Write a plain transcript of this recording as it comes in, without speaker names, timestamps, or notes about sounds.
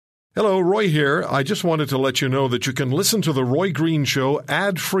Hello, Roy here. I just wanted to let you know that you can listen to The Roy Green Show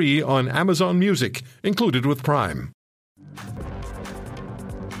ad-free on Amazon Music, included with Prime.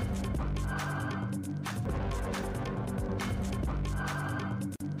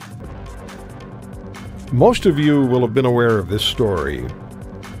 Most of you will have been aware of this story,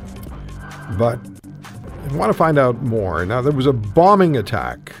 but I want to find out more. Now, there was a bombing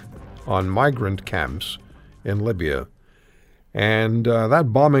attack on migrant camps in Libya. And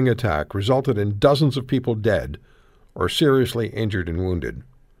that bombing attack resulted in dozens of people dead or seriously injured and wounded.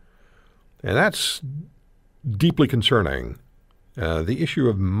 And that's deeply concerning. The issue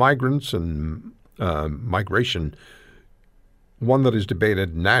of migrants and migration, one that is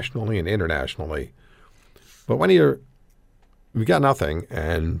debated nationally and internationally. But when you've got nothing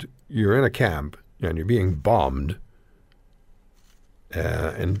and you're in a camp and you're being bombed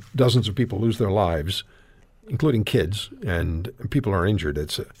and dozens of people lose their lives, including kids, and people are injured.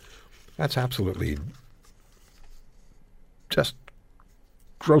 That's absolutely just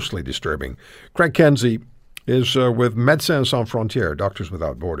grossly disturbing. Craig Kenzie is with Médecins Sans Frontières, Doctors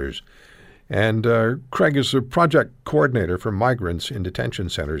Without Borders. And Craig is a project coordinator for migrants in detention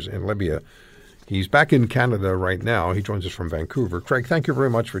centers in Libya. He's back in Canada right now. He joins us from Vancouver. Craig, thank you very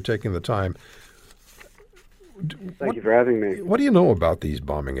much for taking the time. Thank you for having me. What do you know about these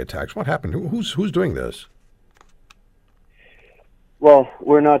bombing attacks? What happened? Who's doing this? Well,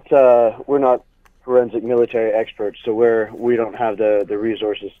 we're not forensic military experts, so we don't have the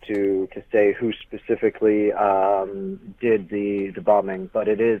resources to say who specifically did the bombing. But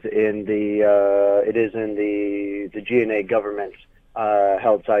it is in the GNA government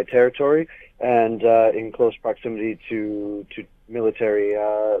held side territory, and in close proximity to military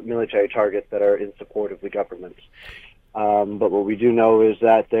targets that are in support of the government. But what we do know is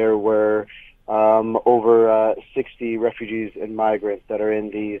that there were over 60 refugees and migrants that are in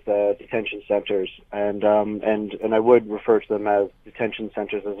these detention centers, and I would refer to them as detention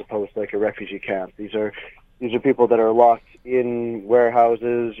centers as opposed to like a refugee camp. These are people that are locked in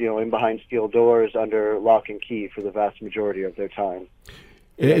warehouses, in behind steel doors under lock and key for the vast majority of their time.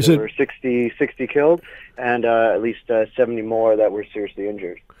 There were 60 killed, and at least 70 more that were seriously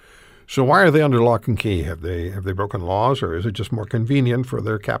injured. So why are they under lock and key? Have they broken laws, or is it just more convenient for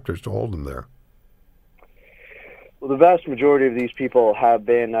their captors to hold them there? Well, the vast majority of these people have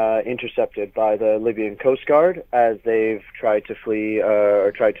been intercepted by the Libyan Coast Guard as they've tried to flee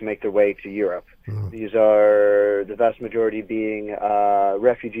or tried to make their way to Europe. These are the vast majority being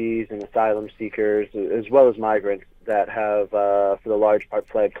refugees and asylum seekers, as well as migrants that have, for the large part,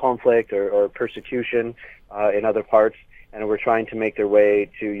 fled conflict or persecution in other parts, and were trying to make their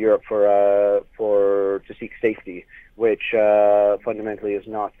way to Europe to seek safety, which fundamentally is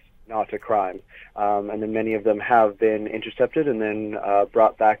not a crime. And then many of them have been intercepted and then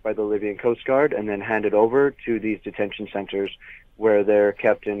brought back by the Libyan Coast Guard and then handed over to these detention centers where they're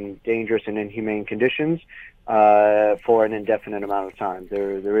kept in dangerous and inhumane conditions for an indefinite amount of time.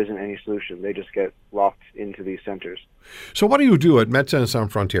 There isn't any solution. They just get locked into these centers. So what do you do at Médecins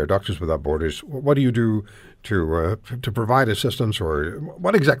Sans Frontières, Doctors Without Borders? What do you do to provide assistance, or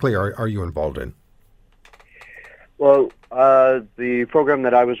what exactly are you involved in? Well, the program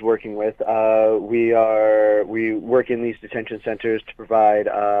that I was working with, we work in these detention centers to provide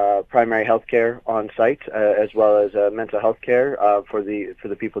primary health care on site, as well as mental health care for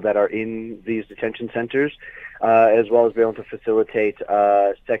the people that are in these detention centers, as well as be able to facilitate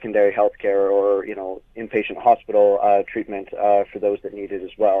secondary health care or inpatient hospital treatment for those that need it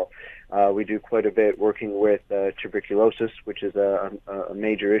as well. We do quite a bit working with tuberculosis, which is a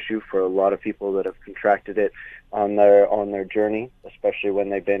major issue for a lot of people that have contracted it on their journey, especially when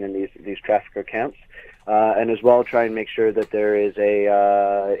they've been in these trafficker camps, and as well try and make sure that there is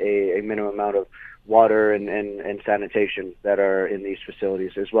a minimum amount of water and sanitation that are in these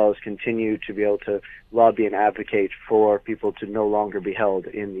facilities, as well as continue to be able to lobby and advocate for people to no longer be held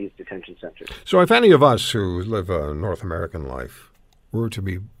in these detention centers. So if any of us who live a North American life were to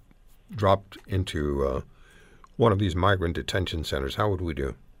be dropped into one of these migrant detention centers, how would we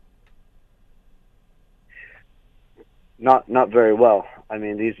do? Not very well. I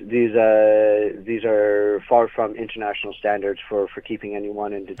mean, these are far from international standards for keeping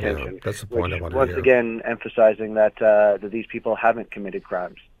anyone in detention. Yeah, that's the point I wanted to once hear. again emphasizing that these people haven't committed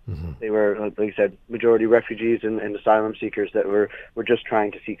crimes. Mm-hmm. They were, like you said, majority refugees and asylum seekers that were just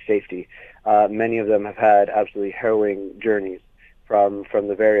trying to seek safety. Many of them have had absolutely harrowing journeys from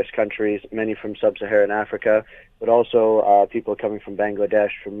the various countries, many from sub-Saharan Africa, but also people coming from Bangladesh,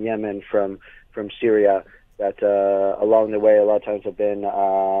 from Yemen, from Syria, that along the way a lot of times have been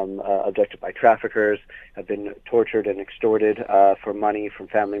abducted by traffickers, have been tortured and extorted for money from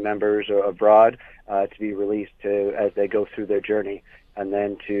family members or abroad to be released as they go through their journey, and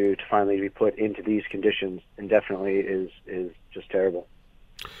then to finally be put into these conditions indefinitely is just terrible.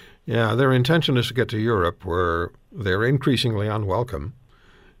 Yeah, their intention is to get to Europe, where they're increasingly unwelcome,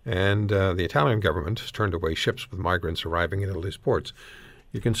 and the Italian government has turned away ships with migrants arriving in Italy's ports.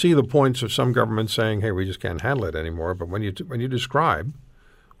 You can see the points of some governments saying, "Hey, we just can't handle it anymore." But when you describe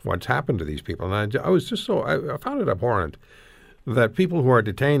what's happened to these people, and I was just I found it abhorrent that people who are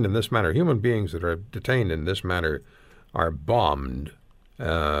detained in this manner, human beings that are detained in this manner, are bombed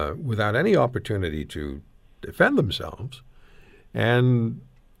without any opportunity to defend themselves, and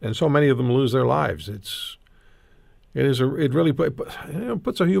so many of them lose their lives. It really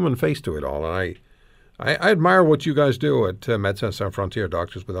puts a human face to it all, and I admire what you guys do at Médecins Sans Frontières,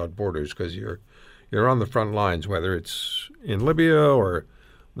 Doctors Without Borders, because you're on the front lines, whether it's in Libya or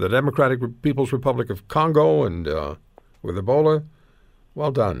the Democratic People's Republic of Congo and with Ebola.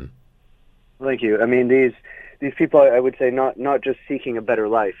 Well done. Thank you. I mean, these people, I would say, not just seeking a better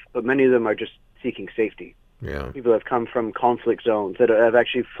life, but many of them are just seeking safety. Yeah. People have come from conflict zones that have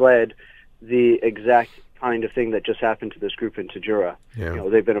actually fled the exact kind of thing that just happened to this group in Tajura. Yeah.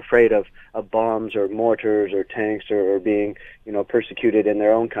 They've been afraid of bombs or mortars or tanks or being, persecuted in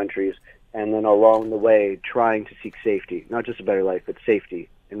their own countries, and then along the way trying to seek safety, not just a better life, but safety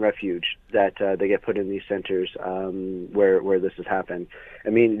and refuge, that they get put in these centers where this has happened. I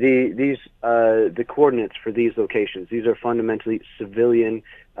mean, the coordinates for these locations, these are fundamentally civilians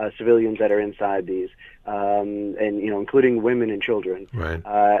that are inside these, and including women and children, right.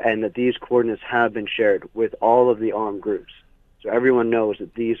 And that these coordinates have been shared with all of the armed groups, so everyone knows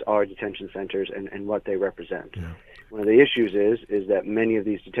that these are detention centers and what they represent. Yeah. One of the issues is that many of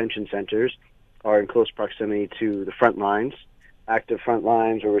these detention centers are in close proximity to the front lines, active front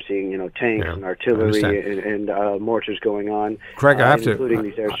lines, where we're seeing tanks and artillery and mortars going on. Craig, I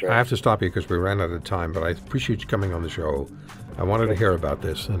have to stop you because we ran out of time, but I appreciate you coming on the show. I wanted to hear about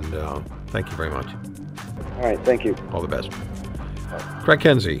this, and thank you very much. All right, thank you. All the best. Craig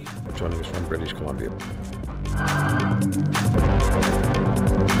Kenzie joining us from British Columbia.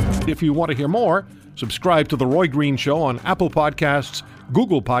 If you want to hear more, subscribe to The Roy Green Show on Apple Podcasts,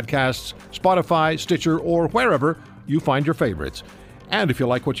 Google Podcasts, Spotify, Stitcher, or wherever you find your favorites. And if you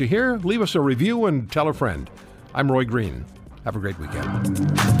like what you hear, leave us a review and tell a friend. I'm Roy Green. Have a great weekend.